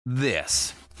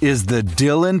This is the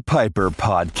Dylan Piper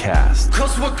Podcast.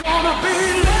 'Cause we're gonna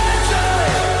be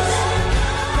legends.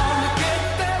 Gonna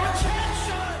get their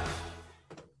attention.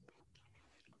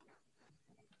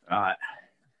 Right.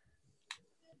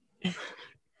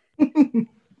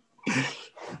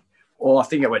 Oh, I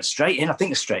think it went straight in. I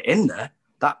think it's straight in there.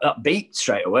 That beat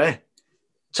straight away.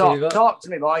 Talk to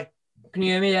me, boy. Can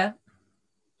you hear me, yeah?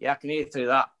 Yeah, I can hear you through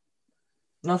that.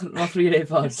 Not through your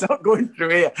AirPods. It's not going through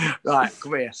here. Right,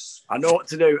 come here. I know what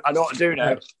to do. I know what to do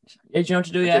now. Yeah, do you know what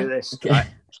to do, I yeah? do this. Okay. Right.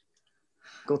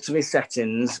 Go to my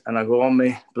settings and I go on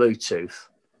my Bluetooth.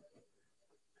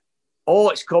 Oh,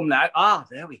 it's come now. Ah,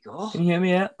 there we go. Can you hear me,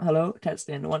 yeah? Hello?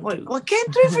 Testing. 1, 2. Well, it came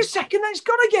through for a second, then it's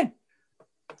gone again.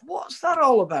 What's that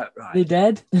all about, right? They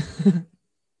dead?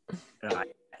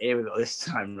 Right, here we go this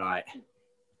time, right.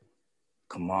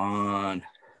 Come on.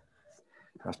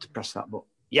 I have to press that button.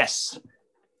 Yes.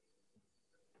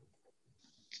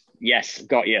 Yes,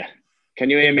 got you.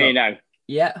 Can you hear me now?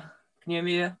 Yeah. Can you hear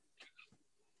me, yeah?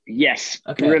 Yes,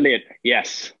 Okay. Brilliant.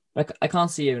 Yes. I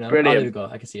can't see you now. Brilliant. Oh, there we go.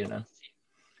 I can see you now.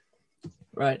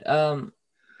 Right. Oh,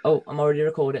 I'm already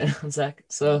recording. 1 sec.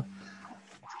 So,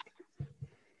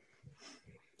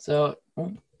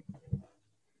 oh.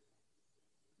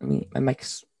 My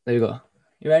mic's. There you go.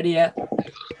 You ready? Yeah.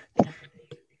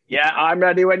 Yeah, I'm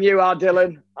ready when you are,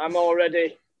 Dylan. I'm all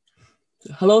ready.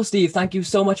 Hello, Steve. Thank you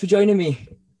so much for joining me.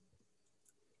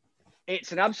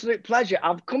 It's an absolute pleasure.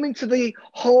 I've come into the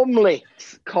homely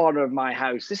corner of my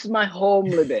house. This is my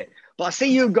homely bit. But I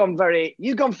see you've gone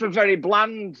for very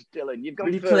bland, Dylan. You've gone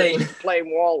Really for plain. just a plain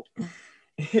wall.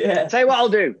 Yeah. Tell you what I'll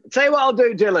do,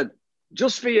 Dylan.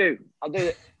 Just for you, I'll do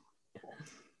it.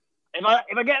 If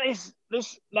I get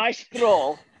this nice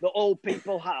throw that old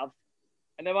people have,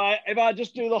 and if I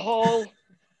just do the whole.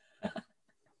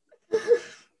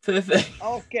 Perfect.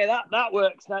 Okay, that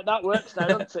works now. That works now,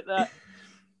 doesn't it? There.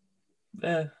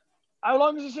 Yeah. How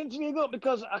long has this interview got?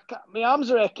 Because my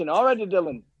arms are aching already,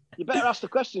 Dylan. You better ask the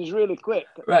questions really quick.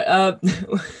 Right.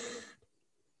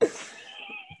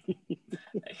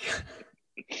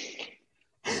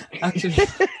 Actually,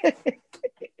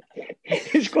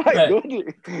 It's quite Right.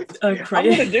 good. I'm I'm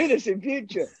crying. going to do this in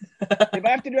future. If I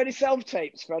have to do any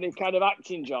self-tapes for any kind of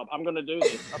acting job, I'm going to do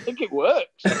this. I think it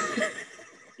works.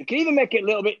 You can even make it a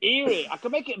little bit eerie. I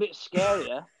can make it a bit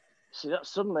scarier. See, that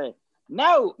suddenly...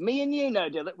 Now, me and you know,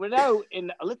 Dylan, we're now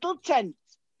in a little tent.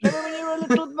 Remember when you were a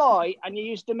little boy and you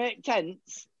used to make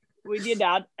tents with your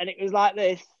dad and it was like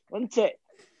this, wasn't it?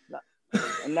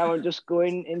 And now I'm just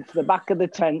going into the back of the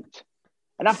tent.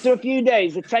 And after a few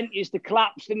days, the tent used to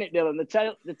collapse, didn't it, Dylan?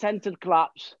 The tent would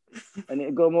collapse and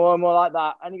it'd go more and more like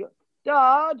that. And you go,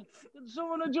 Dad, can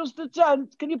someone adjust the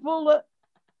tent? Can you pull it?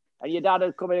 And your dad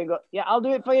would come in and go, yeah, I'll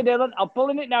do it for you, Dylan. I'm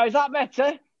pulling it now. Is that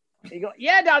better? And you go,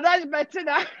 yeah, Dad, that's better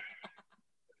now.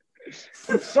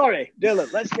 Sorry,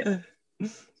 Dylan, let's get...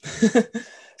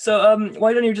 So,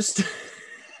 why don't you just...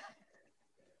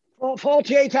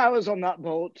 48 hours on that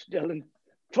boat, Dylan.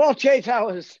 48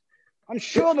 hours. I'm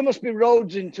sure there must be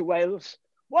roads into Wales.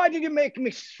 Why did you make me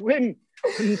swim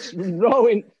and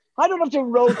rowing? I don't have to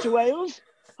row to Wales.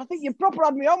 I think you proper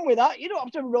had me on with that. You don't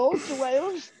have to row to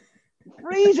Wales. I'm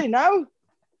freezing now.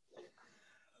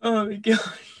 Oh my god.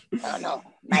 Oh no,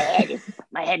 my head is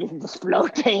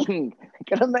exploding.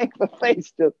 Gonna make the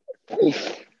face do. You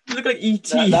look like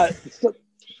E.T.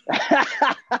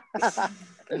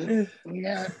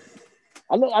 Yeah.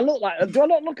 I look like. Do I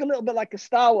not look a little bit like a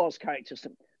Star Wars character?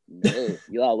 No,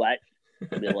 you are wise.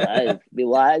 Be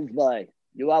wise, boy.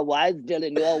 You are wise,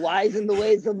 Dylan. You are wise in the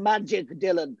ways of magic,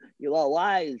 Dylan. You are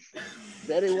wise,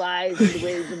 very wise in the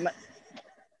ways of magic.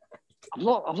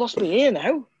 I've lost my ear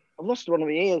now. I've lost one of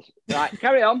my ears. Right,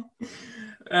 carry on.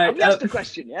 Right, Have you asked a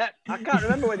question yet? I can't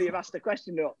remember whether you've asked a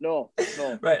question or no.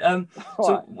 Right.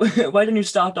 So why don't you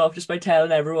start off just by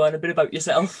telling everyone a bit about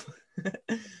yourself?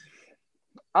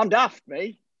 I'm daft,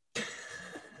 me. Do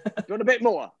you want a bit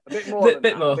more? A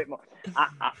bit more.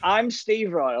 I'm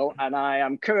Steve Royle, and I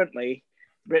am currently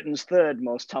Britain's third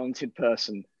most talented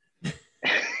person.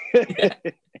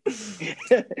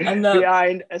 And,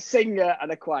 behind a singer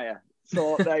and a choir.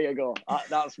 So there you go.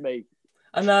 That's me.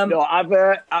 And No, I'm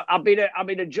a bit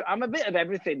of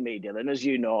everything, me, Dylan, as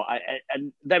you know.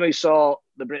 And them who saw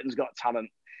the Britain's Got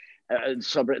Talent,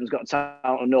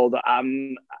 will know that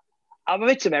I'm a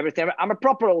bit of everything. I'm a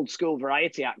proper old school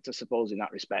variety actor, I suppose, in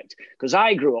that respect. Because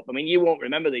I grew up, I mean, you won't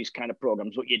remember these kind of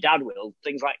programs, but your dad will.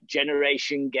 Things like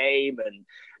Generation Game, and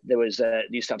there was they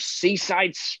used to have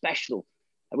Seaside Special,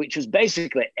 which was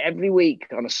basically every week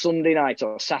on a Sunday night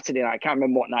or Saturday night. I can't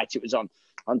remember what night it was on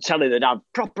telly. They'd have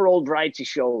proper old variety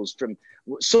shows from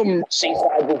some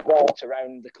seaside resorts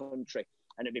around the country.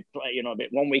 and it'd be,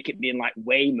 one week it'd be in like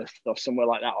Weymouth or somewhere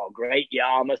like that, or Great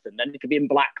Yarmouth, and then it could be in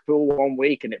Blackpool one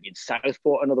week, and it'd be in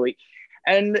Southport another week.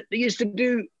 And they used to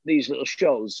do these little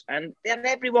shows, and they had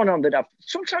everyone on that.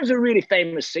 Sometimes they're really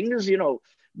famous singers,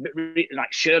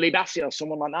 like Shirley Bassey or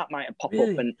someone like that might have pop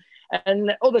Really? up,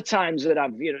 and other times that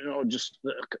I've just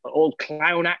old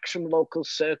clown acts from the local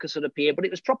circus that appear, but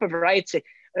it was proper variety.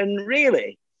 And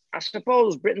really, I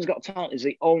suppose Britain's Got Talent is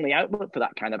the only outlet for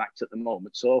that kind of act at the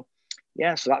moment. So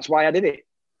yeah, so that's why I did it.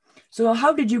 So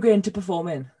how did you get into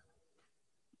performing?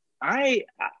 I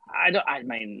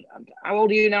mean, how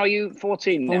old are you now? Are you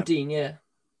 14 now? 14, yeah.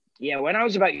 Yeah, when I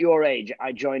was about your age,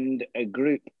 I joined a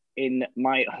group in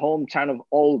my hometown of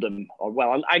Oldham.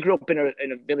 I grew up in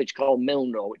a village called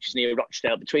Milnrow, which is near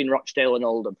Rochdale, between Rochdale and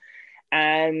Oldham.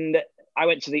 And I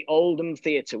went to the Oldham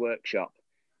Theatre Workshop.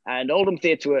 And Oldham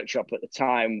Theatre Workshop at the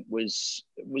time was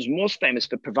most famous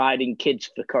for providing kids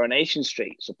for Coronation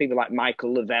Street. So people like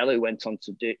Michael Lavelle, who went on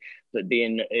to be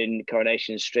in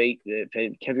Coronation Street,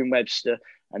 Kevin Webster,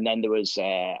 and then there was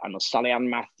Sally Ann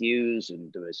Matthews,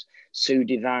 and there was Sue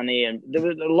Devani, and there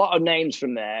were a lot of names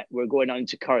from there were going on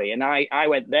to Corrie. And I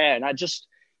went there, and I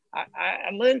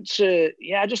learned to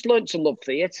love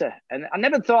theatre. And I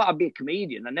never thought I'd be a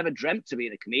comedian. I never dreamt of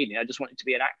being a comedian. I just wanted to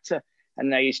be an actor.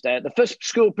 And I used to, the first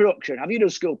school production. Have you done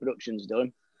school productions,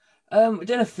 Dylan? We've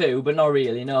done a few, but not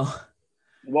really, no.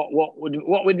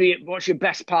 What's your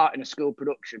best part in a school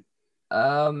production?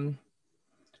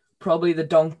 Probably the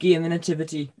donkey and the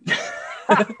nativity.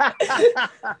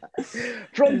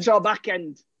 Front or back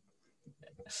end?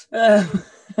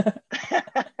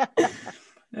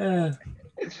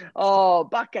 Oh,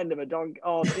 back end of a donkey.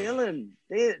 Oh, Dylan.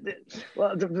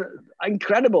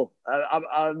 Incredible.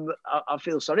 I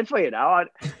feel sorry for you now.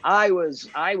 I was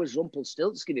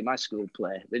Rumpelstiltskin in my school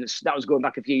play. That was going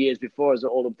back a few years before as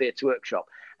at Oldham Theatre Workshop.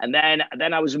 And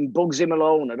then I was in Bugsy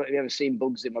Malone. I don't know if you've ever seen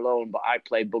Bugsy Malone, but I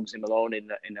played Bugsy Malone in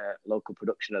a local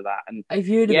production of that. And I've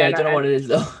heard of it. I don't know what it is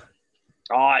though.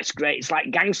 Oh, it's great. It's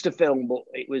like gangster film, but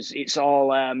it's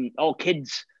all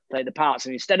kids play the parts.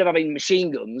 And instead of having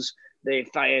machine guns, they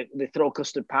throw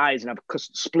custard pies and have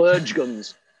splurge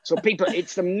guns. So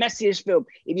it's the messiest film.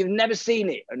 If you've never seen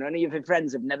it, and any of your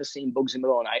friends have never seen Bugsy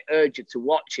Malone, I urge you to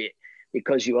watch it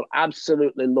because you will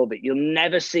absolutely love it. You'll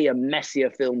never see a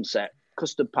messier film set.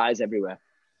 Custard pies everywhere.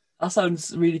 That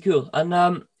sounds really cool.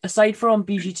 And aside from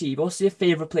BGT, what's your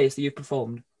favourite place that you've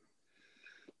performed?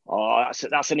 Oh,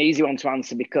 that's an easy one to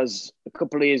answer because a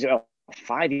couple of years ago,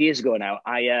 5 years ago now,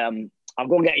 I'll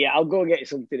go and get you. I'll go and get you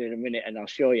something in a minute, and I'll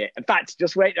show you. In fact,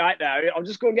 just wait right there. I'll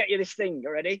just go and get you this thing.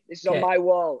 Already, this is on my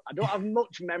wall. I don't have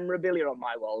much memorabilia on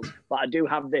my walls, but I do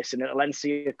have this, and it'll answer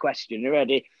your question. You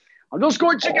ready? I'm just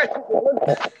going to get.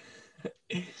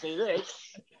 See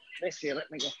this? This here. Let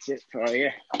me get it for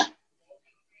you.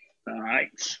 All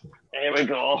right, here we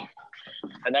go,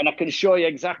 and then I can show you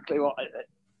exactly what.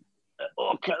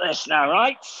 Look at this now,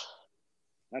 right?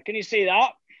 Now, can you see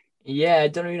that? Yeah, I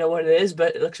don't even know what it is,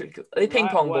 but it looks really cool. Are they ping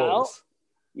pong balls?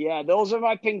 Yeah, those are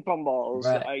my ping pong balls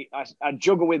right. that I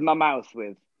juggle with my mouth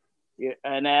with. Yeah,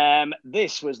 and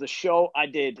this was the show I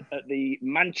did at the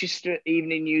Manchester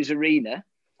Evening News Arena.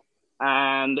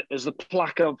 And as the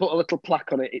plaque, I'll put a little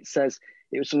plaque on it. It says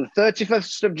it was from the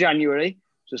 31st of January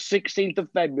to 16th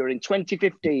of February in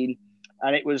 2015.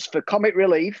 And it was for Comic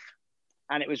Relief.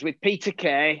 And it was with Peter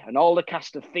Kay and all the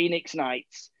cast of Phoenix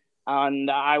Nights.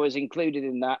 And I was included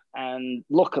in that. And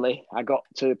luckily, I got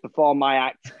to perform my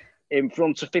act in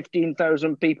front of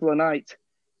 15,000 people a night.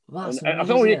 That's I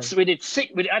thought we did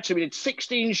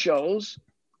 16 shows,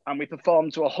 and we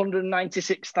performed to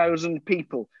 196,000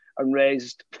 people and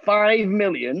raised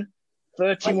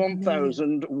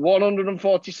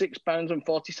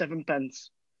 £5,031,146.47.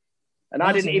 And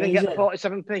I didn't even get the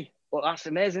 47p. But that's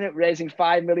amazing, isn't it? Raising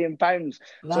 £5 million.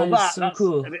 That's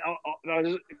cool. I'll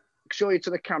just show you to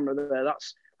the camera there.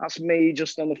 That's me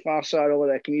just on the far side over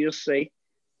there. Can you just see?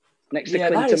 Next to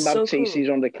Clinton Baptiste, so cool. He's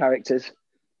one of the characters.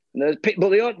 And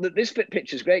this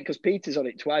picture's great because Peter's on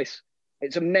it twice.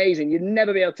 It's amazing. You'd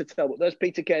never be able to tell. But there's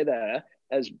Peter Kay there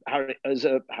as Harry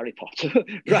Potter,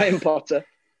 Ryan Potter.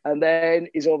 And then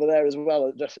he's over there as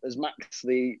well, just as Max,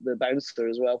 the bouncer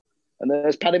as well. And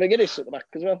there's Paddy McGuinness at the back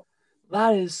as well.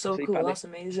 That is so cool. Paddy. That's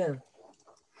amazing.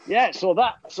 Yeah, so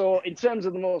in terms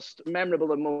of the most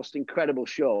memorable and most incredible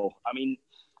show, I mean,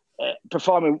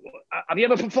 performing. Have you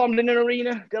ever performed in an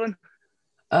arena, Dylan?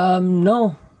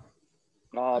 No.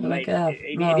 Oh, mate,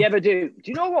 if you ever do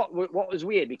you know what was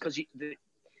weird? Because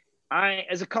I,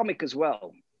 as a comic as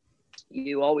well,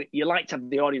 you like to have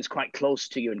the audience quite close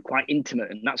to you and quite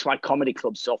intimate, and that's why comedy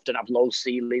clubs often have low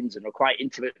ceilings and are quite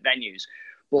intimate venues.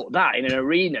 But that in an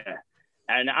arena,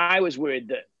 And I was worried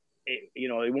that it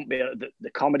wouldn't be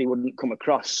the comedy wouldn't come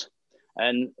across.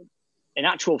 And in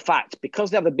actual fact,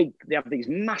 because they have these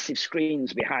massive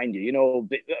screens behind you,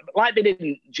 like they did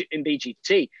in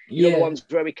BGT, the ones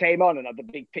where we came on and had the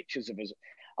big pictures of us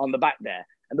on the back there,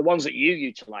 and the ones that you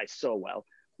utilised so well.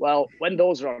 Well, when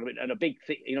those are on in a big,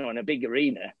 in a big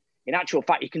arena, in actual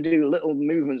fact, you can do little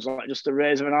movements like just a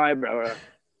raise of an eyebrow or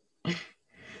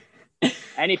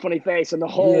any funny face, and the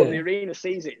whole of the arena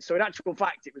sees it. So in actual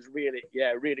fact, it was really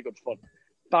good fun.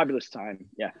 Fabulous time,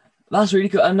 yeah. That's really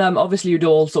cool. And obviously you do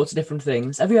all sorts of different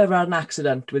things. Have you ever had an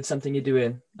accident with something you're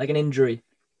doing, like an injury?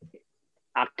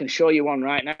 I can show you one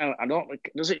right now.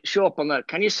 Does it show up on there?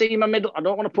 Can you see my middle? I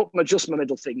don't want to just my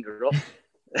middle finger up.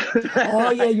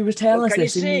 Oh yeah, you were telling us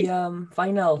this in the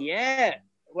final. Yeah.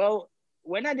 Well,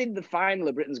 when I did the final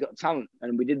of Britain's Got Talent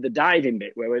and we did the diving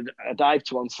bit where I dived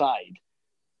to one side,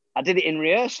 I did it in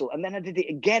rehearsal and then I did it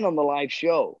again on the live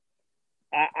show.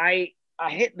 I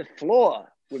hit the floor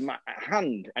with my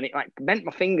hand and it like bent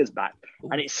my fingers back. Ooh.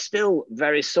 And it's still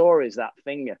very sore as that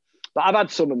finger. But I've had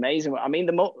some amazing. I mean,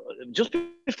 just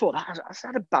before that, I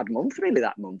had a bad month really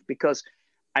that month because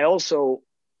I also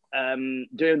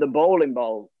doing the bowling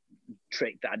ball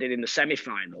trick that I did in the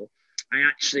semi-final.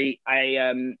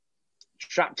 I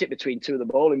trapped it between two of the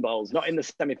bowling balls, not in the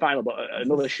semi-final, but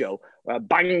another show where I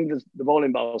banged the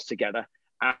bowling balls together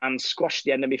and squashed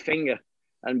the end of my finger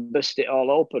and burst it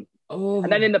all open. Oh.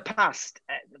 And then in the past,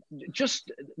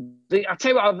 I'll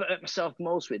tell you what I've hurt myself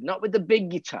most with, not with the big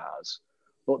guitars,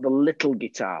 but the little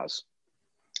guitars.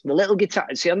 The little guitar,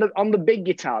 see, on the big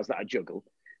guitars that I juggle,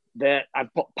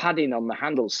 I've put padding on the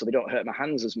handles so they don't hurt my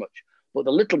hands as much. But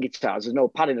the little guitars, there's no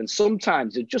padding. And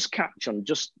sometimes they just catch on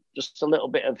just a little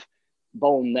bit of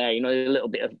bone there, a little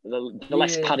bit of the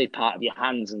less padded part of your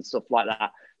hands and stuff like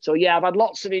that. So, yeah, I've had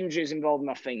lots of injuries involving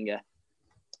my finger.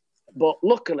 But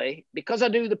luckily, because I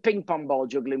do the ping pong ball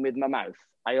juggling with my mouth,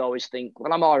 I always think,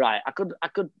 well, I'm all right. I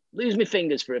could lose my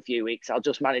fingers for a few weeks. I'll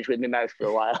just manage with my mouth for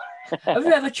a while. Have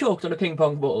you ever choked on a ping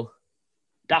pong ball?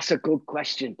 That's a good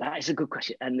question. That is a good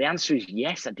question. And the answer is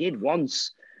yes, I did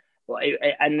once.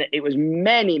 And it was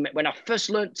when I first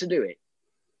learned to do it,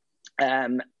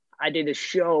 I did a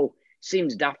show,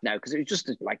 seems daft now, because it was just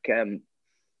like,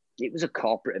 it was a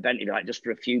corporate event, like just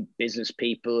for a few business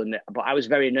people. But I was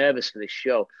very nervous for this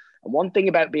show. And one thing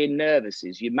about being nervous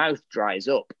is your mouth dries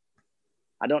up.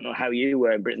 I don't know how you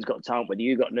were in Britain's Got Talent, whether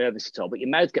you got nervous at all, but your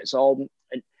mouth gets all...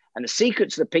 And the secret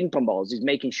to the ping pong balls is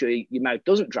making sure your mouth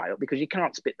doesn't dry up because you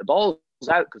can't spit the balls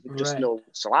out because there's just no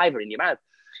saliva in your mouth.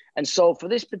 And so for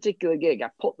this particular gig, I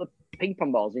put the ping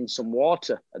pong balls in some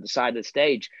water at the side of the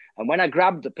stage. And when I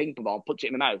grabbed the ping pong ball and put it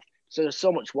in my mouth, so there's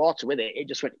so much water with it, it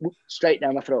just went straight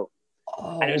down my throat.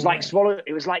 Oh, and it was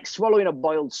like swallowing a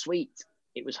boiled sweet.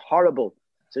 It was horrible.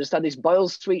 So I just had this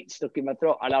boiled sweet stuck in my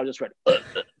throat, and I just went,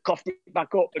 coughed it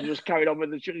back up, and just carried on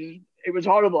with the. It was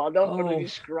horrible. I don't want to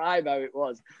describe how it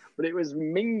was, but it was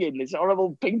minging. This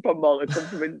horrible ping pong ball that come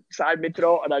from inside my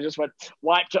throat, and I just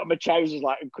wiped it on my trousers,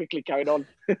 and quickly carried on.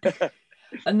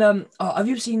 And have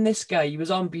you seen this guy? He was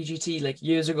on BGT like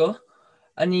years ago,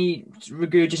 and he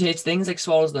regurgitates things, like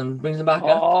swallows them, brings them back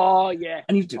up. Oh yeah,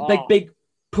 and he like big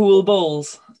pool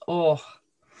balls. Oh.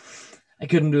 I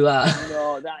couldn't do that.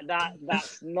 No,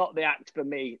 that's not the act for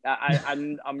me.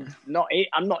 I'm not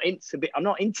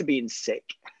into being sick.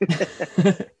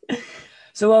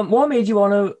 So, what made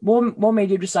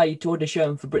you decide to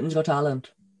audition for Britain's Got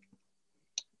Talent?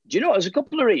 Do you know? There's a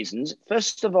couple of reasons.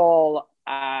 First of all,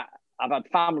 I've had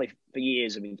family for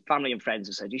years. I mean, family and friends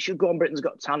have said you should go on Britain's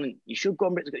Got Talent. You should go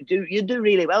on Britain's Got. You do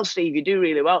really well, Steve. You do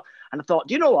really well. And I thought,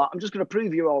 do you know what? I'm just going to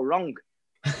prove you're all wrong.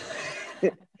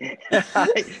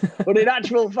 But in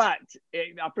actual fact,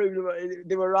 I proved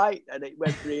they were right, and it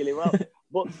went really well.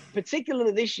 But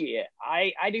particularly this year,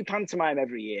 I do pantomime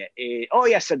every year. Oh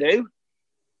yes, I do.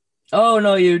 Oh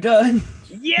no, you don't.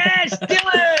 Yes,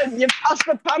 Dylan, you passed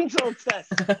the panto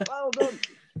test. Well done.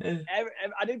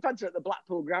 I do panto at the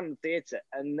Blackpool Grand Theatre,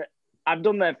 and I've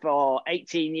done there for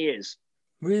 18 years.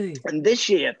 Really? And this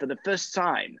year, for the first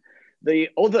time, the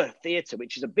other theatre,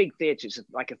 which is a big theatre, it's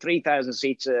like a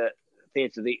 3,000-seater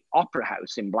theatre, the Opera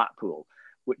House in Blackpool,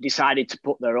 decided to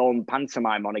put their own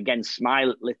pantomime on against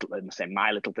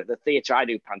the theatre I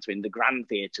do pantomime, the Grand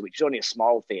Theatre, which is only a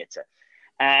small theatre.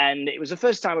 And it was the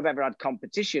first time I've ever had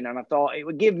competition, and I thought it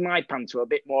would give my panto a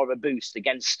bit more of a boost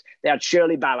against... They had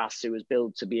Shirley Ballas, who was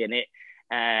billed to be in it,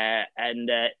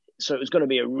 so it was going to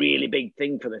be a really big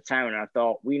thing for the town, and I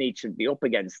thought, we need to be up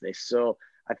against this. So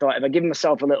I thought if I give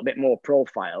myself a little bit more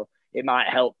profile, it might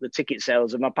help the ticket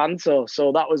sales of my panto.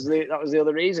 So that was the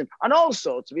other reason. And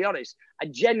also, to be honest, I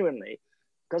genuinely,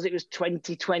 because it was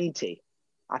 2020,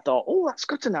 I thought, oh, that's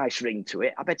got a nice ring to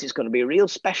it. I bet it's going to be a real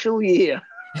special year.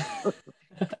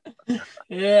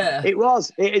 Yeah. It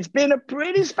was. It's been a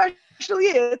pretty special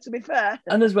year, to be fair.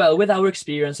 And as well, with our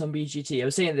experience on BGT, I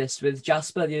was saying this with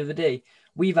Jasper the other day,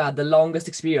 we've had the longest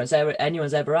experience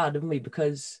anyone's ever had, haven't we?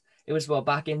 Because it was,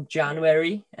 back in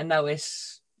January, and now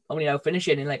it's only now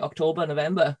finishing in like October,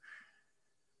 November.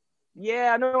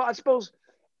 Yeah, I know. I suppose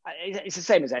it's the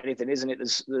same as anything, isn't it?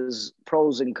 There's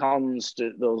pros and cons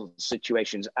to those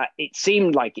situations. It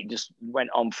seemed like it just went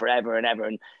on forever and ever.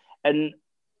 And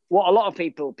what a lot of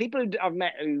people who I've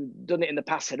met who've done it in the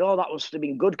past said, oh, that must have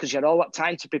been good because you had all that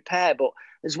time to prepare. But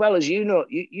as well as you know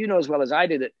as well as I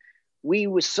do that we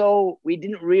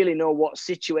didn't really know what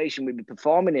situation we'd be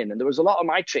performing in. And there was a lot of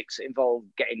my tricks that involved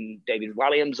getting David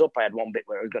Walliams up. I had one bit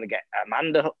where I was going to get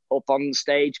Amanda up on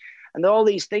stage. And all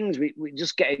these things, we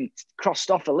just getting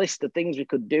crossed off a list of things we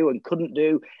could do and couldn't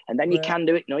do. And then you can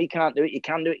do it. No, you can't do it. You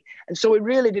can do it. And so we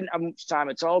really didn't have much time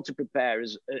at all to prepare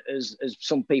as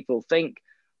some people think.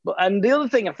 And the other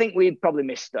thing I think we've probably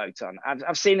missed out on,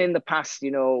 I've seen in the past,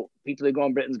 people who go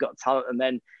on Britain's Got Talent and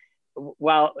then,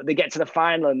 they get to the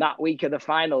final and that week of the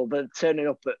final, they're turning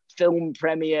up at film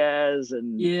premieres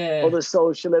and other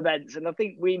social events. And I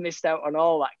think we missed out on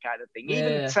all that kind of thing. Yeah.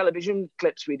 Even the television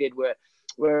clips we did were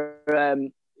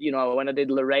when I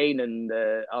did Lorraine and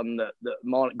on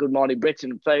the Good Morning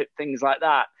Britain, things like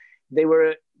that, they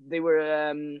were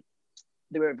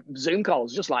Zoom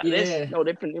calls just like this, no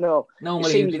different,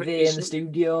 Normally you'd be there in the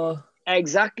studio.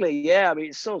 Exactly, yeah. I mean,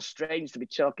 it's so strange to be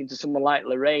talking to someone like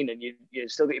Lorraine and you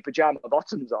still got your pajama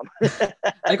bottoms on.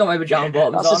 I got my pajama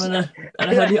bottoms on and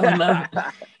a hoodie on now.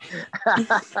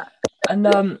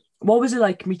 And what was it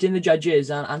like meeting the judges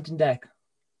and Ant and Dec?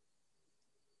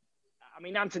 I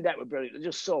mean, Ant and Dec were brilliant.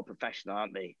 They're just so professional,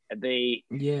 aren't they? They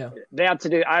had to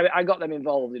do. I got them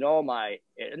involved in all my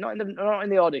not in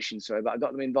the audition, sorry, but I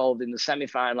got them involved in the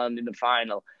semi-final and in the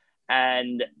final.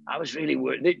 And I was really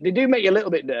worried. They do make you a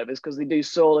little bit nervous because they do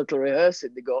so little rehearsing.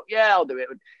 They go, yeah, I'll do it.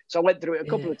 So I went through it a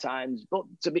couple of times. But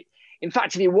in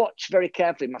fact, if you watch very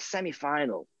carefully, my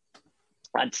semi-final,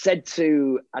 I'd said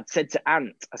to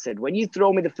Ant, I said, when you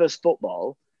throw me the first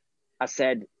football, I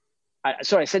said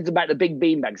about the big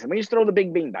beanbags. And when you throw the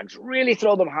big beanbags, really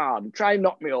throw them hard and try and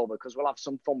knock me over because we'll have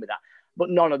some fun with that. But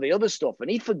none of the other stuff. And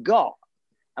he forgot.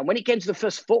 And when it came to the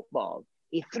first football,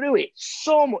 he threw it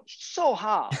so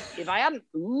hard. If I hadn't,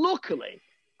 luckily,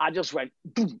 I just went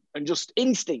boom and just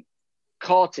instinct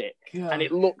caught it. Yeah. And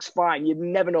it looks fine. You'd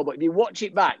never know. But if you watch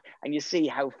it back and you see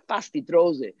how fast he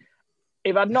throws it,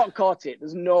 if I'd not caught it,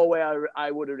 there's no way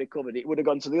I would have recovered it. It would have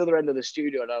gone to the other end of the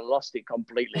studio and I lost it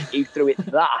completely. He threw it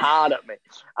that hard at me.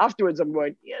 Afterwards, I'm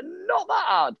going, yeah, not that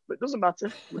hard, but it doesn't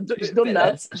matter. It's done now.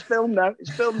 It's filmed now.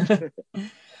 It's filmed.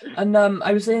 And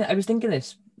I was thinking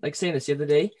this, saying this the other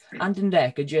day. Ant and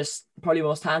Dec are just probably the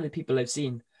most talented people I've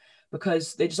seen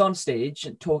because they're just on stage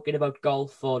and talking about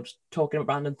golf or just talking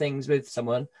about random things with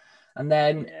someone, and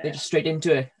then they're just straight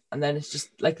into it, and then it's just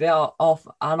like they are off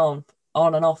and on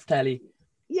and off telly.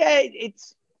 Yeah,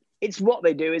 it's what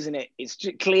they do, isn't it? It's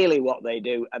clearly what they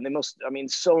do, and they must. I mean,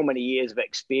 so many years of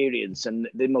experience, and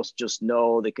they must just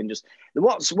know they can just.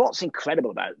 What's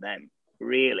incredible about them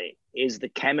really is the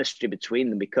chemistry between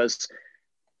them because.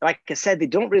 Like I said, they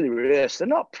don't really rehearse. They're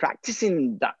not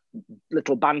practicing that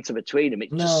little banter between them.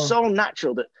 It's just so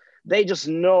natural that they just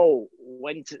know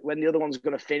when the other one's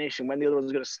going to finish and when the other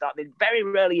one's going to start. They very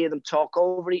rarely hear them talk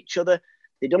over each other.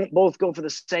 They don't both go for the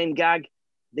same gag.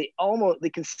 They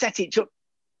can set each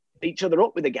other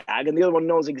up with a gag, and the other one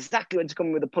knows exactly when to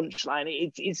come with a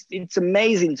punchline. It's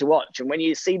amazing to watch, and when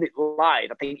you see it live,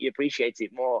 I think you appreciate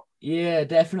it more. Yeah,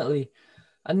 definitely.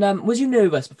 And was you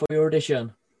nervous before your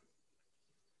audition?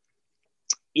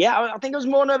 Yeah, I think I was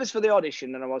more nervous for the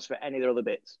audition than I was for any of the other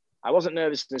bits. I wasn't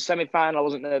nervous in the semi-final. I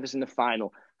wasn't nervous in the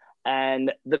final,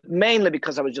 and mainly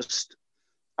because I was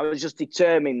just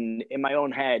determined in my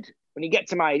own head. When you get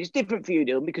to my age, it's different for you,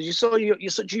 Dylan, because you're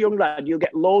such a young lad. You'll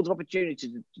get loads of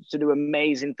opportunities to do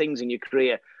amazing things in your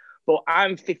career. But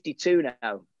I'm 52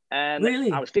 now.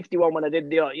 Really? I was 51 when I did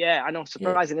the. Yeah, I know.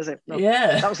 Surprising, isn't it? No,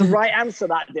 yeah. That was the right answer,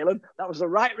 that Dylan. That was the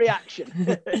right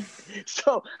reaction.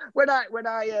 So when I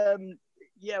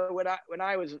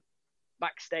was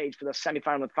backstage for the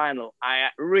semi-final and final, I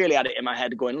really had it in my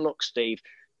head going, look, Steve,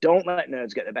 don't let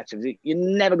nerds get the better of you. You're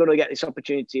never going to get this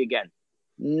opportunity again.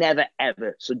 Never,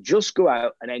 ever. So just go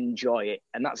out and enjoy it.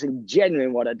 And that's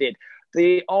genuinely what I did.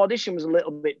 The audition was a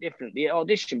little bit different. The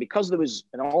audition, because there was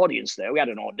an audience there, we had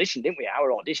an audition, didn't we?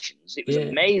 Our auditions. It was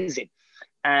amazing.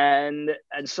 And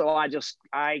so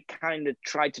I kind of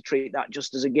tried to treat that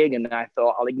just as a gig. And I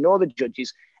thought, I'll ignore the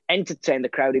judges, entertain the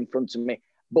crowd in front of me.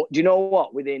 But do you know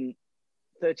what? Within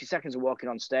 30 seconds of walking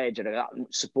on stage, and I got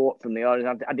support from the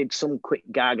audience. I did some quick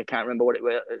gag. I can't remember what it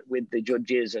was with the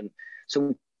judges, and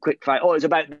some quick fight. Oh, it was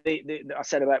about I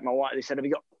said about my wife. They said,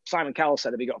 Simon Cowell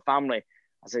said, have you got family?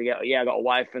 I said, yeah, I got a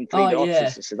wife and 3 daughters. Yeah. I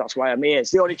said, that's why I'm here. It's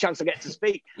the only chance I get to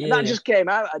speak. And that just came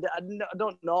out. I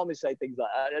don't normally say things like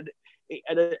that.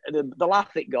 And the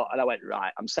laugh it got, and I went,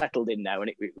 right, I'm settled in now, and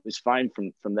it was fine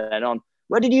from then on.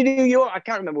 Where did you do your? I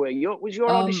can't remember where was your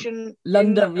audition.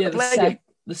 London,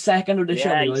 the second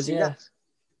audition was.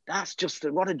 That's just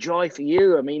what a joy for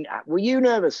you. I mean, were you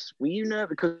nervous?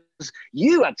 Because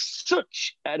you had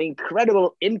such an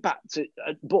incredible impact,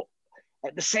 but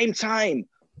at the same time,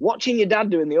 watching your dad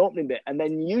doing the opening bit and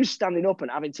then you standing up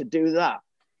and having to do that,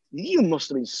 you must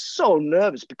have been so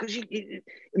nervous because you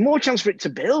more chance for it to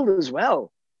build as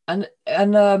well. And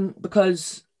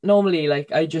because normally,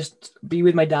 like, I just be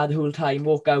with my dad the whole time,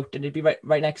 walk out, and he'd be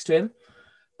right next to him.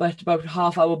 But about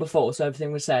half hour before, so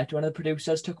everything was set, one of the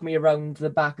producers took me around the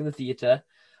back of the theatre,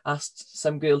 asked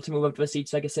some girl to move up to a seat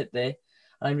so I could sit there.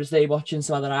 And I'm just there watching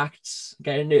some other acts,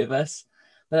 getting nervous.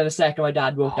 But then the second my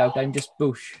dad walked out, I'm just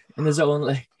boosh in the zone.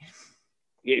 Like,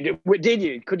 did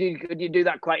you? Could you do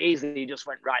that quite easily? You just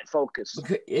went right, focus.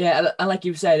 Yeah, and like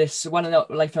you said, it's one in a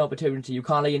lifetime opportunity. You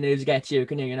can't let your nerves get to you,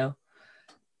 can you? You know.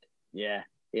 Yeah.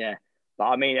 But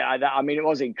I mean, it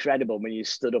was incredible when you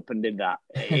stood up and did that.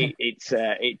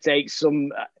 It takes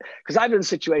some, because I've been in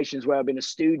situations where I've been a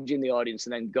stooge in the audience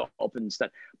and then got up and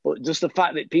stuff. But just the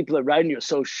fact that people around you are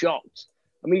so shocked.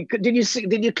 I mean, did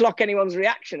you clock anyone's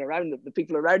reaction around the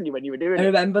people around you when you were doing it? I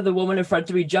remember the woman in front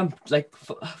of me jumped like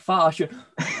far.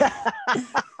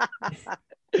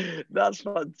 That's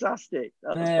fantastic.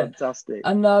 Fantastic.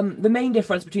 And the main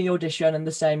difference between the audition and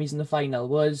the semis and the final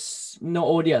was no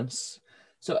audience.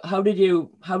 So how did you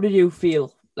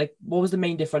feel? Like, what was the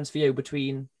main difference for you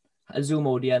between a Zoom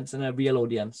audience and a real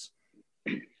audience?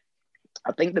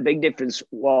 I think the big difference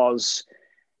was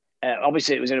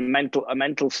obviously it was in a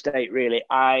mental state. Really,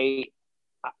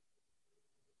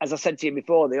 as I said to you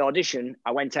before, the audition,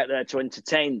 I went out there to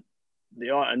entertain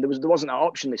and there wasn't an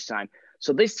option this time.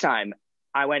 So this time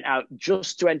I went out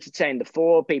just to entertain the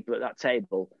 4 people at that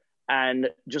table. And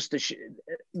just the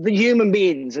human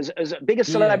beings, as big as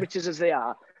celebrities as they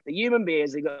are, the human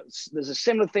beings, there's a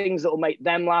similar things that will make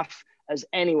them laugh as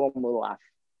anyone will laugh.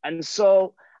 And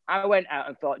so I went out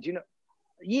and thought,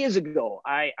 years ago,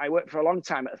 I worked for a long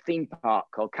time at a theme park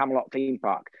called Camelot Theme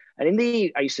Park. And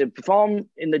I used to perform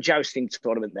in the jousting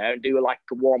tournament there and do a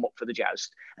warm up for the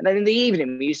joust. And then in the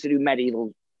evening, we used to do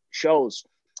medieval shows.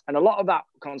 And a lot of that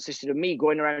consisted of me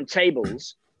going around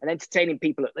tables and entertaining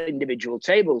people at the individual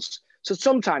tables. So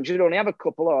sometimes you'd only have a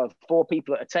couple or 4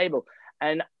 people at a table.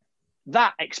 And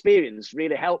that experience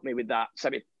really helped me with that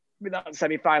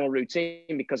semi-final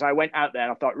routine, because I went out there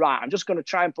and I thought, right, I'm just going to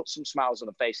try and put some smiles on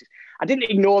the faces. I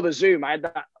didn't ignore the Zoom. I had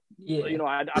that,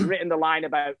 I'd written the line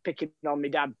about picking on my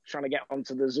dad trying to get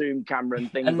onto the Zoom camera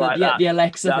and things like that. The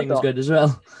Alexa thing was good as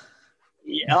well.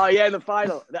 Yeah, the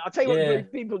final. I'll tell you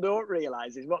what people don't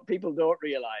realise is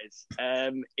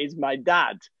my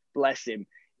dad, bless him.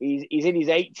 He's in his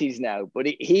 80s now, but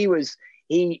he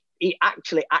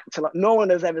actually acted like, no one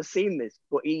has ever seen this,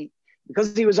 but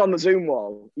because he was on the Zoom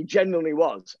wall, he genuinely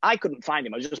was. I couldn't find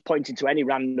him. I was just pointing to any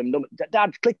random number.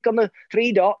 Dad, click on the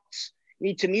 3 dots. You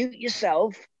need to mute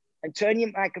yourself and turn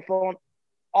your microphone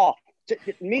off.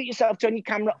 Mute yourself, turn your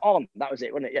camera on. That was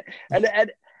it, wasn't it? Yeah.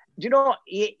 And do you know what?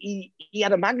 He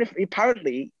had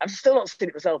apparently, I've still not seen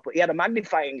it myself, but he had a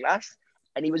magnifying glass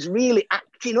and he was really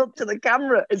acting up to the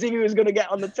camera as if he was going to get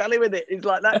on the telly with it. He's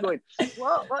like that going,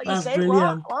 what are you saying?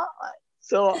 What?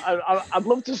 So I'd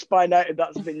love to find out if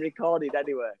that's been recorded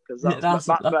anywhere, because that's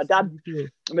my dad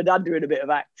doing a bit of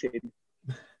acting.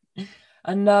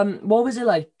 And what was it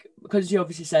like? Because you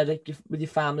obviously said like with your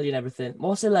family and everything. What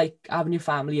was it like having your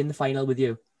family in the final with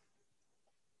you?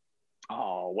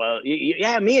 Oh well,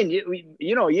 yeah, me and you,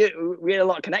 we had a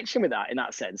lot of connection with that in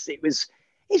that sense.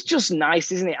 It's just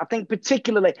nice, isn't it? I think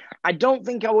particularly, I don't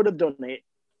think I would have done it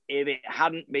if it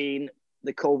hadn't been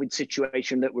the COVID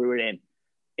situation that we were in.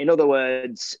 In other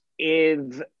words,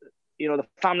 if the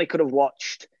family could have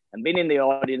watched and been in the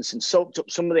audience and soaked up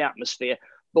some of the atmosphere,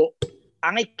 but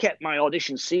I kept my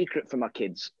audition secret from my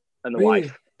kids and the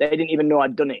wife. They didn't even know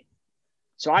I'd done it.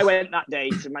 So I went that day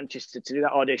to Manchester to do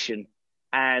that audition.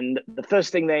 And the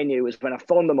first thing they knew was when I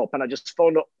phoned them up, and I just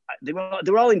phoned up. They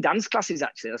were all in dance classes,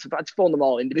 actually. I had to phone them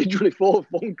all individually, 4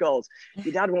 phone calls.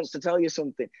 Your dad wants to tell you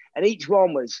something. And each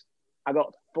one was, I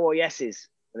got 4 yeses.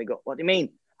 And they go, what do you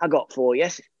mean? I got 4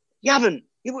 yeses. You haven't.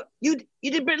 You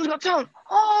did Britain's Got Talent.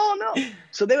 Oh, no.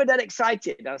 So they were dead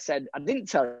excited. I said, I didn't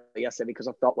tell you, I said, because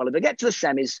I thought, well, if I get to the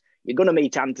semis, you're going to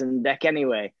meet Ant and Dec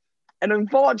anyway. And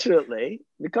unfortunately,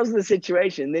 because of the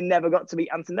situation, they never got to meet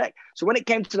Ant and Dec. So when it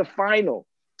came to the final,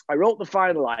 I wrote the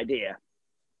final idea.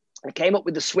 I came up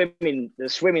with the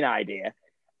swimming idea,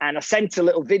 and I sent a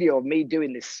little video of me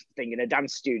doing this thing in a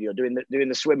dance studio, doing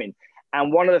the swimming.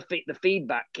 And one of the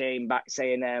feedback came back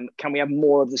saying, "Can we have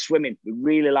more of the swimming? We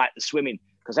really like the swimming."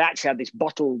 Because I actually had this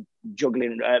bottle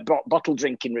drinking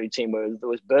routine where there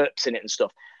was burps in it and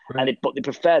stuff, Right. but they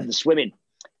preferred the swimming.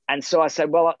 And so I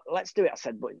said, "Well, let's do it." I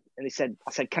said,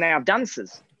 I said, "Can I have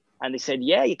dancers?" And they said,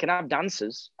 "Yeah, you can have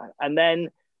dancers." And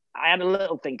then I had a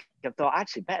little think. I thought,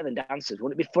 actually, better than dancers.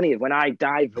 Wouldn't it be funny if when I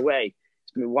dive away,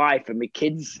 it's my wife and my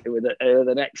kids who are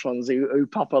the next ones who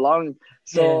pop along?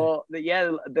 So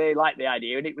they liked the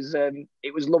idea, and it was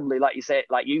lovely, like you say,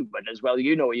 like you went as well.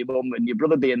 You know, your mum and your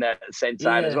brother being there at the same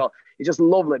time as well. It's just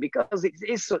lovely because it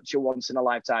is such a once in a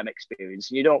lifetime experience,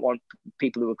 and you don't want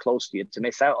people who are close to you to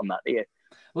miss out on that, do you?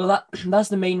 Well, that's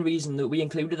the main reason that we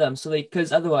included them. So,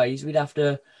 because otherwise we'd have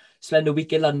to spend a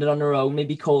week in London on our own,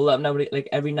 maybe call them now like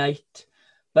every night.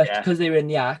 But because they were in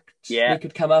the act, they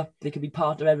could come up, they could be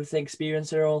part of everything,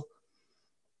 experience it all.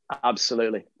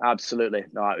 Absolutely. No,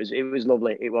 it was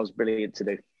lovely. It was brilliant to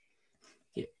do.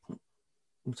 Yeah.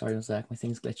 I'm sorry, one sec. My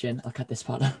thing's glitching. I'll cut this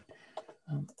part out.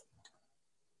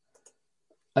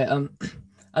 And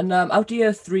out of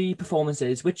your 3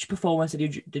 performances, which performance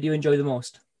did you enjoy the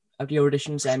most? Out of your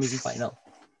audition, semis, and final?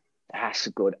 That's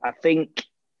good. I think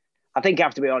I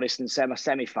have to be honest and say my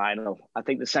semi-final. I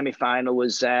think the semi-final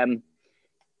was the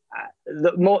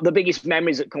biggest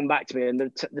memories that come back to me,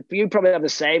 and you probably have the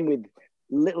same with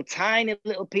tiny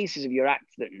little pieces of your act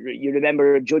that you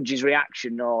remember a judge's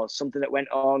reaction or something that went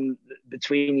on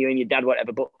between you and your dad,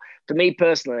 whatever. But for me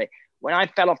personally, when I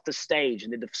fell off the stage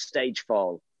and did the stage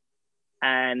fall,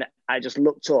 and I just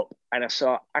looked up and I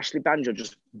saw Ashley Banjo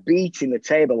just beating the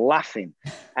table, laughing.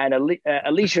 And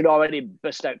Alicia had already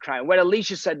burst out crying. When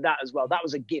Alicia said that as well, that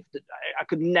was a gift that I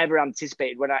could never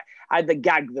anticipate. When I had the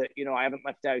gag that, I haven't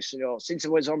left the house, since I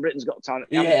was on Britain's Got Talent.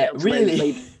 Yeah,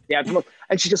 really?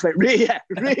 And she just went, really? Yeah,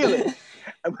 really?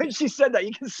 And when she said that,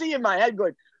 you can see in my head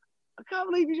going, I can't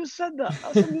believe you just said that.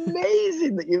 That's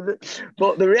amazing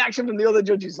But the reaction from the other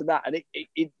judges to that, and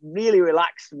it really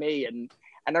relaxed me. And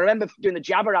I remember doing the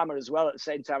jabber hammer as well at the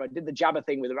same time. I did the jabber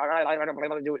thing with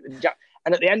the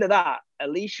and at the end of that,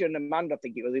 Alicia and Amanda, I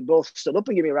think it was, they both stood up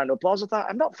and gave me a round of applause. I thought,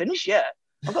 I'm not finished yet.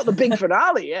 I've got the big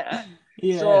finale yet.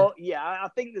 So, I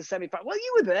think the semi-final. Well,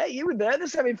 you were there, the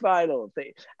semi-final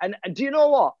thing. And do you know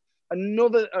what?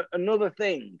 Another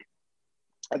thing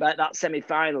about that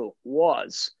semi-final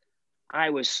was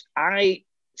I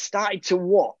started to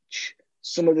watch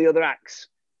some of the other acts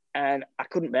and I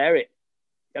couldn't bear it.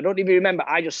 I don't even remember.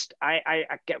 I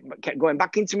kept going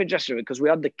back into my dressing room because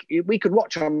we could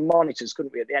watch on monitors,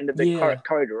 couldn't we, at the end of the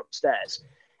corridor upstairs.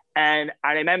 And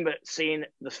I remember seeing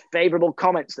the favourable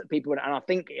comments that people would, and I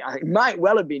think it might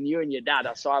well have been you and your dad.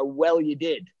 I saw how well you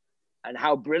did and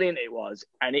how brilliant it was.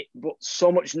 And it put so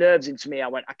much nerves into me. I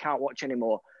went, I can't watch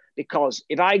anymore because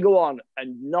if I go on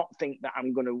and not think that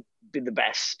I'm going to be the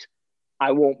best,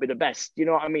 I won't be the best. You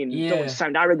know what I mean? Yeah. Don't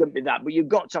sound arrogant with that, but you've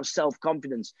got to have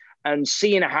self-confidence. And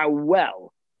seeing how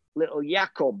well little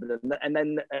Jacob and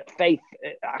then Faith,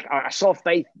 I saw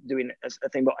Faith doing a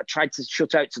thing, but I tried to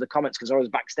shut out to the comments because I was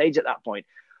backstage at that point.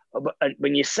 But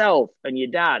when yourself and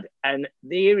your dad and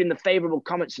they're hearing the favourable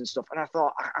comments and stuff, and I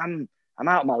thought, I'm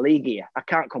out of my league here. I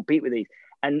can't compete with these.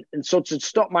 And so to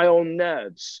stop my own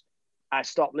nerves, I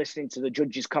stopped listening to the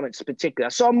judges' comments particularly.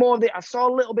 I saw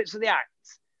little bits of the act,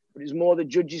 but it was more the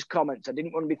judges' comments. I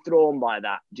didn't want to be thrown by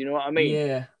that. Do you know what I mean?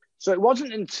 Yeah. So it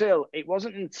wasn't until I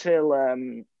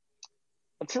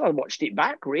watched it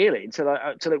back, really,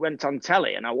 until it went on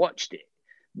telly and I watched it,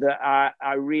 that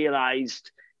I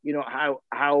realised,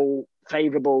 how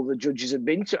favourable the judges had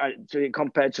been to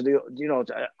compared to the,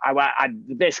 I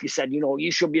basically said,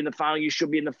 you should be in the final, you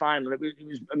should be in the final. It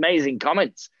was amazing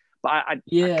comments, but I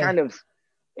kind of,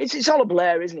 it's all a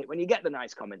blur, isn't it? When you get the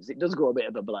nice comments, it does go a bit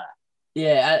of a blur.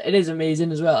 Yeah, it is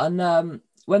amazing as well. And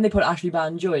when they put Ashley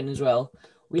Banjo in as well,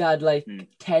 we had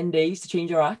 10 days to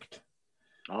change our act.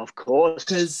 Of course.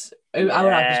 Because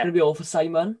our act was going to be all for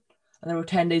Simon. And then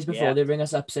 10 days before, they ring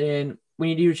us up saying, we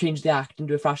need you to change the act and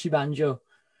do it for Ashley Banjo.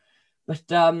 But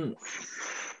then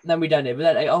we done it.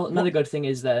 But then another good thing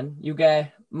is then you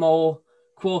get more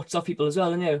quotes off people as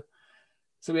well, don't you?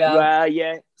 So we have...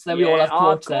 So then we all have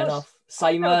quotes then off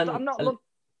Simon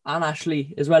and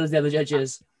Ashley, as well as the other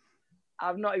judges.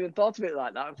 I've not even thought of it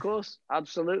like that. Of course,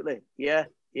 absolutely, yeah.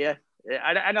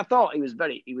 And I thought he was.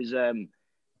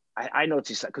 I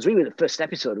noticed that because we were the first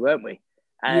episode, weren't we?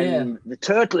 And the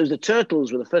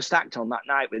Turtles were the first act on that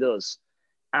night with us,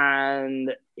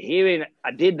 And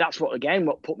that's what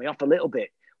put me off a little bit,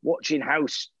 watching how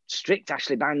strict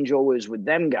Ashley Banjo was with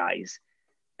them guys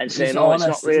and saying, "Oh, it's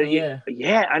not really."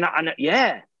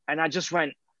 And I just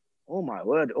went, "Oh my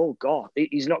word, oh God,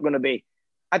 he's not going to be."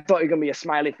 I thought he was going to be a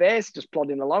smiley face, just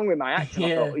plodding along with my act. And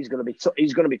I thought he's going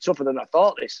to be tougher than I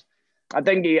thought. I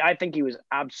think he was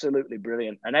absolutely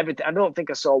brilliant, and everything. I don't think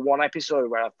I saw one episode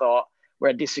where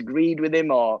I disagreed with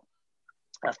him, or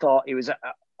I thought he was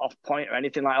off point or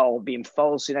anything like that, or being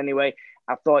false in any way.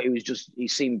 I thought he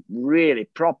seemed really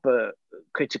proper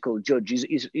critical judge.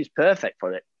 He's perfect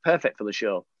for it, perfect for the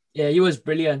show. Yeah, he was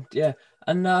brilliant. Yeah,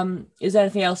 and is there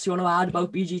anything else you want to add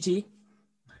about BGT?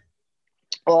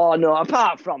 Oh no,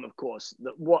 apart from, of course,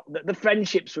 the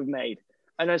friendships we've made,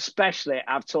 and especially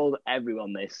I've told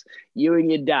everyone this. You and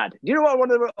your dad. Do you know what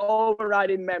one of the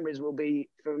overriding memories will be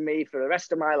for me for the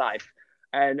rest of my life?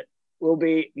 And will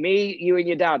be me, you, and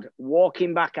your dad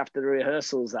walking back after the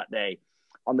rehearsals that day.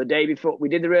 On the day before, we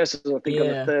did the rehearsals, I think, on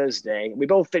the Thursday. We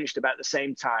both finished about the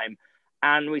same time.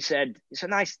 And we said, it's a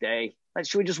nice day.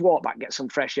 Should we just walk back, get some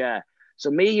fresh air? So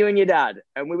me, you, and your dad,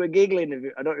 and we were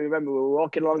giggling. I don't remember, we were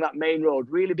walking along that main road,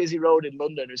 really busy road in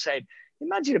London, and saying,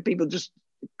 imagine if people just,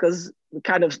 because we're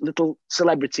kind of little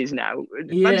celebrities now,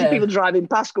 imagine people driving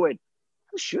past going,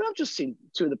 I'm sure I've just seen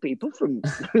two of the people from,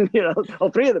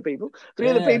 or three of the people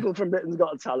from Britain's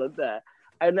Got Talent there.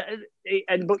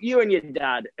 But you and your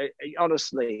dad,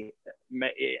 honestly,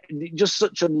 just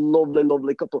such a lovely,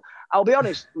 lovely couple. I'll be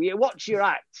honest, you watch your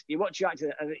act,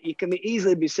 and you can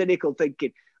easily be cynical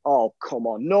thinking, oh, come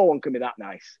on, no one can be that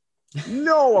nice.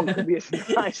 No one can be as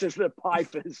nice as the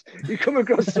Pipers. You come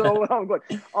across so well. I'm going,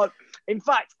 in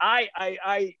fact,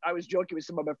 I was joking with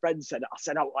some of my friends. I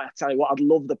said, I tell you what, I'd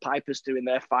love the Pipers to in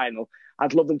their final.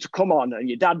 I'd love them to come on and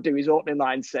your dad do his opening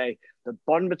line, say, the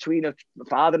bond between a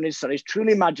father and his son is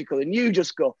truly magical. And you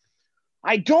just go,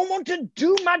 I don't want to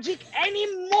do magic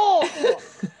anymore.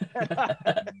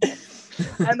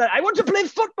 And then I want to play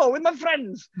football with my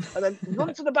friends, and then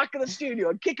run to the back of the studio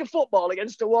and kick a football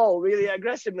against a wall really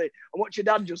aggressively and watch your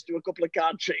dad just do a couple of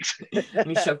card tricks. And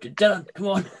he shouted, Dylan, come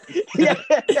on.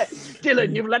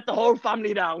 Dylan, you've let the whole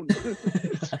family down.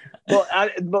 But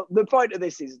the point of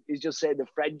this is just saying the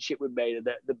friendship we made and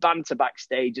the banter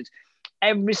backstage. It's,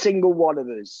 every single one of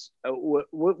us,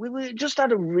 we just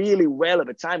had a really well of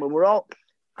a time. And we're all,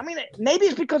 I mean, maybe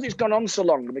it's because it's gone on so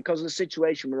long and because of the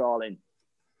situation we're all in.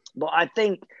 But I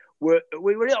think we're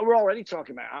already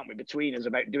talking about, aren't we, between us,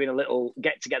 about doing a little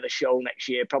get-together show next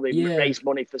year, probably raise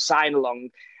money for sign-along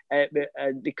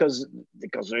because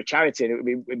we're a charity and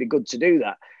it'd be good to do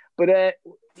that. But,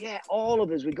 all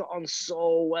of us, we got on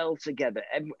so well together.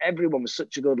 Everyone was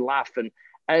such a good laugh.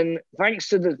 And thanks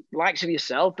to the likes of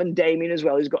yourself and Damien as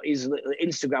well, who's got his little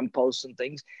Instagram posts and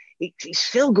things, it's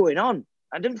still going on.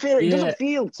 It doesn't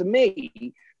feel to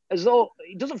me as though,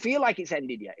 it doesn't feel like it's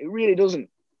ended yet. It really doesn't.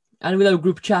 And with our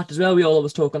group chat as well, we all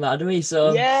always talk on that, don't we?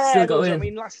 So still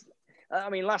going.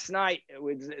 Last night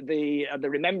with the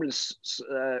Remembrance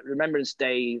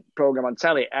Day program on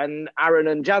telly, and Aaron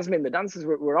and Jasmine, the dancers,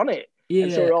 were on it. Yeah.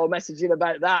 And so we're all messaging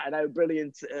about that and how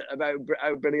brilliant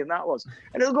that was.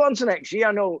 And it'll go on to next year.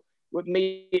 I know with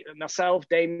me, myself,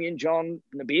 Damien, John,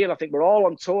 Nabil, I think we're all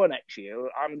on tour next year.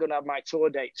 I'm going to have my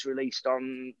tour dates released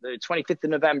on the 25th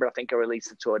of November. I think I released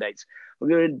the tour dates. We're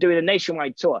going to do a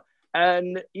nationwide tour.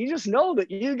 And you just know that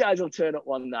you guys will turn up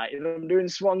one night. If I'm doing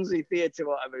Swansea Theatre,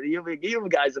 whatever, you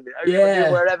guys will be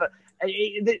wherever.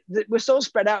 And we're so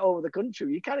spread out over the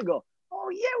country. You kind of go, oh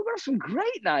yeah, we're going to have some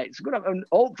great nights. And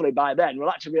hopefully by then we'll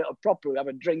actually be able to properly have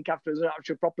a drink after an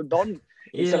actual proper bond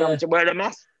instead of having to wear a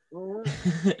mask.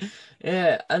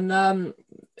 Yeah, and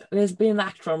there's been an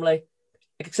act from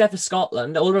except for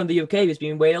Scotland, all around the UK. There's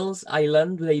been Wales,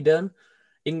 Ireland,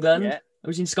 England. Yeah.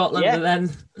 We've seen Scotland, and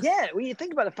then when you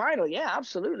think about the final,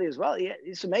 absolutely as well. Yeah,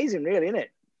 it's amazing, really, isn't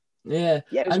it? Yeah,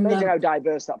 it was amazing how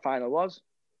diverse that final was.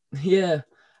 Yeah,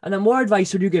 and then what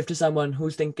advice would you give to someone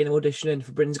who's thinking of auditioning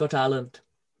for Britain's Got Talent?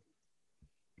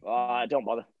 Don't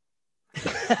bother.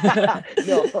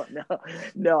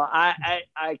 No.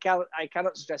 I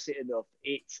cannot stress it enough.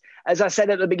 It's, as I said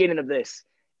at the beginning of this,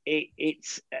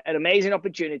 it's an amazing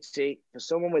opportunity for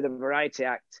someone with a variety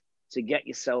act to get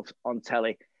yourself on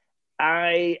telly.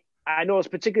 I know, it's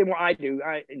particularly what I do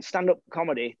in stand-up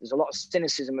comedy. There's a lot of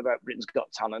cynicism about Britain's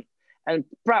Got Talent, and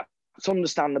perhaps it's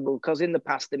understandable because in the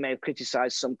past they may have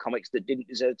criticised some comics that didn't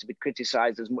deserve to be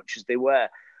criticised as much as they were.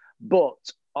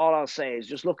 But all I'll say is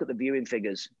just look at the viewing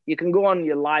figures. You can go on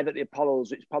your Live at the Apollos,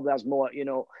 which probably has more,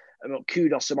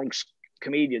 kudos amongst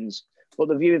comedians, but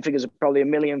the viewing figures are probably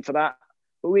 1 million for that.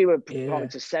 we were performing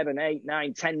to 7, 8,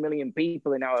 9, 10 million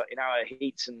people in our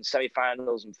heats and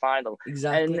semi-finals and final.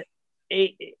 Exactly.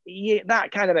 And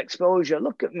that kind of exposure.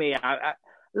 Look at me.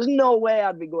 There's no way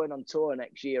I'd be going on tour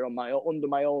next year under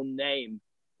my own name,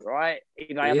 right?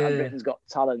 If I hadn't had Britain's Got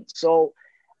Talent. So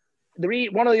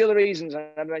one of the other reasons, and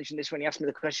I mentioned this when you asked me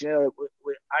the question earlier,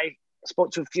 I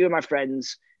spoke to a few of my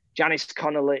friends. Janice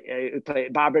Connolly, who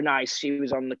played Barbara Nice, she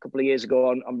was on a couple of years ago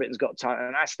on Britain's Got Talent,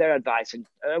 and I asked their advice, and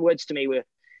her words to me were,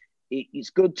 it's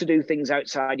good to do things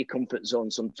outside your comfort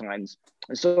zone sometimes.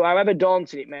 And so however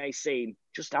daunting it may seem,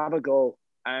 just have a go.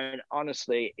 And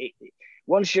honestly,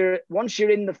 once you're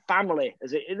in the family,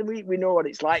 we know what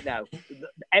it's like now.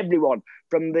 Everyone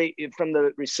from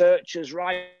the researchers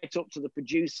right up to the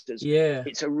producers,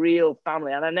 it's a real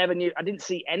family. And I didn't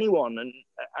see anyone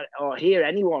or hear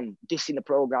anyone dissing the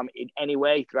program in any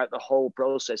way throughout the whole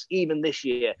process. Even this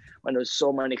year, when there was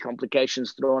so many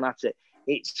complications thrown at it,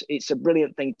 it's a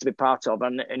brilliant thing to be part of,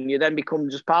 and you then become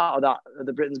just part of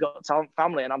the Britain's Got Talent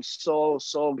family. And I'm so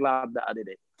glad that I did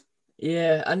it.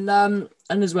 Yeah, and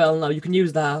as well now you can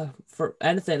use that for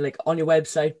anything, like on your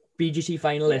website, BGT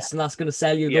finalists, and that's going to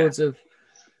sell you loads of.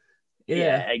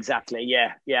 Yeah, exactly.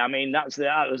 Yeah. I mean, that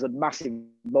was a massive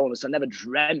bonus. I never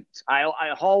dreamt. I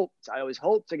always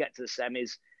hoped to get to the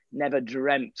semis. Never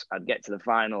dreamt I'd get to the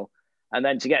final, and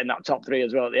then to get in that top 3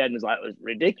 as well at the end was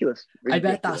ridiculous. I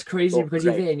bet that's crazy because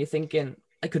you're there and you're thinking,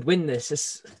 I could win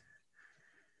this.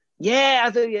 Yeah, I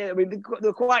think. Yeah, I mean, they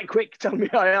were quite quick telling me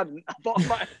I hadn't. I thought I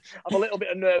might have a little bit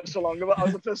of nerves so long, but I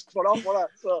was the first one off, wasn't I?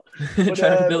 So,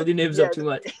 trying to build your nerves up too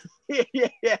much.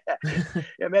 Yeah.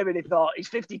 Maybe they thought he's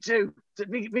 52. So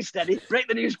be steady. Break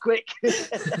the news quick.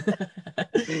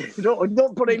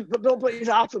 don't put his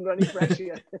heart under any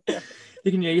pressure.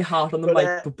 You can hear your heart on the mic.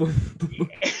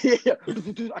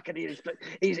 I can hear his.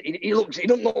 He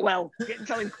doesn't look well.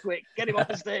 Tell him quick. Get him off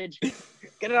the stage.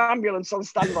 Get an ambulance on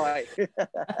standby.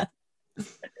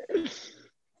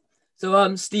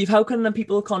 So, Steve, how can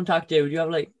people contact you? Do you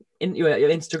have your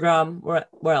Instagram?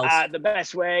 Where else? The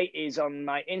best way is on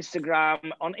my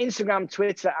Instagram,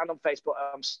 Twitter, and on Facebook.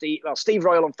 Steve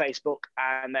Royle on Facebook,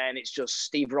 and then it's just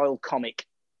Steve Royle Comic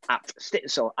at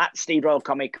Steve Royle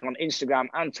Comic on Instagram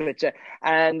and Twitter,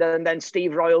 and then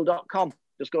steveroyle.com.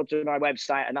 Just go to my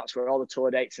website, and that's where all the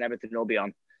tour dates and everything will be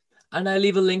on. And I'll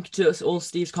leave a link to all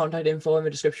Steve's contact info in the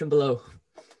description below.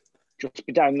 Just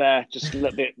be down there, just a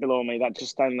little bit below me.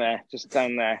 Just down there, just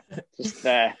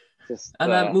there.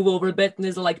 And move over a bit, and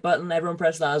there's a like button. Everyone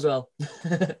press that as well.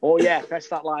 Oh yeah, press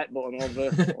that like button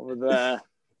over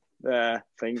there.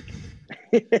 Think.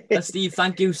 Steve,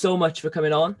 thank you so much for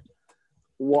coming on.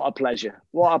 What a pleasure,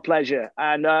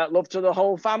 and love to the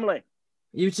whole family.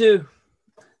 You too.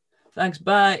 Thanks.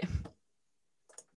 Bye.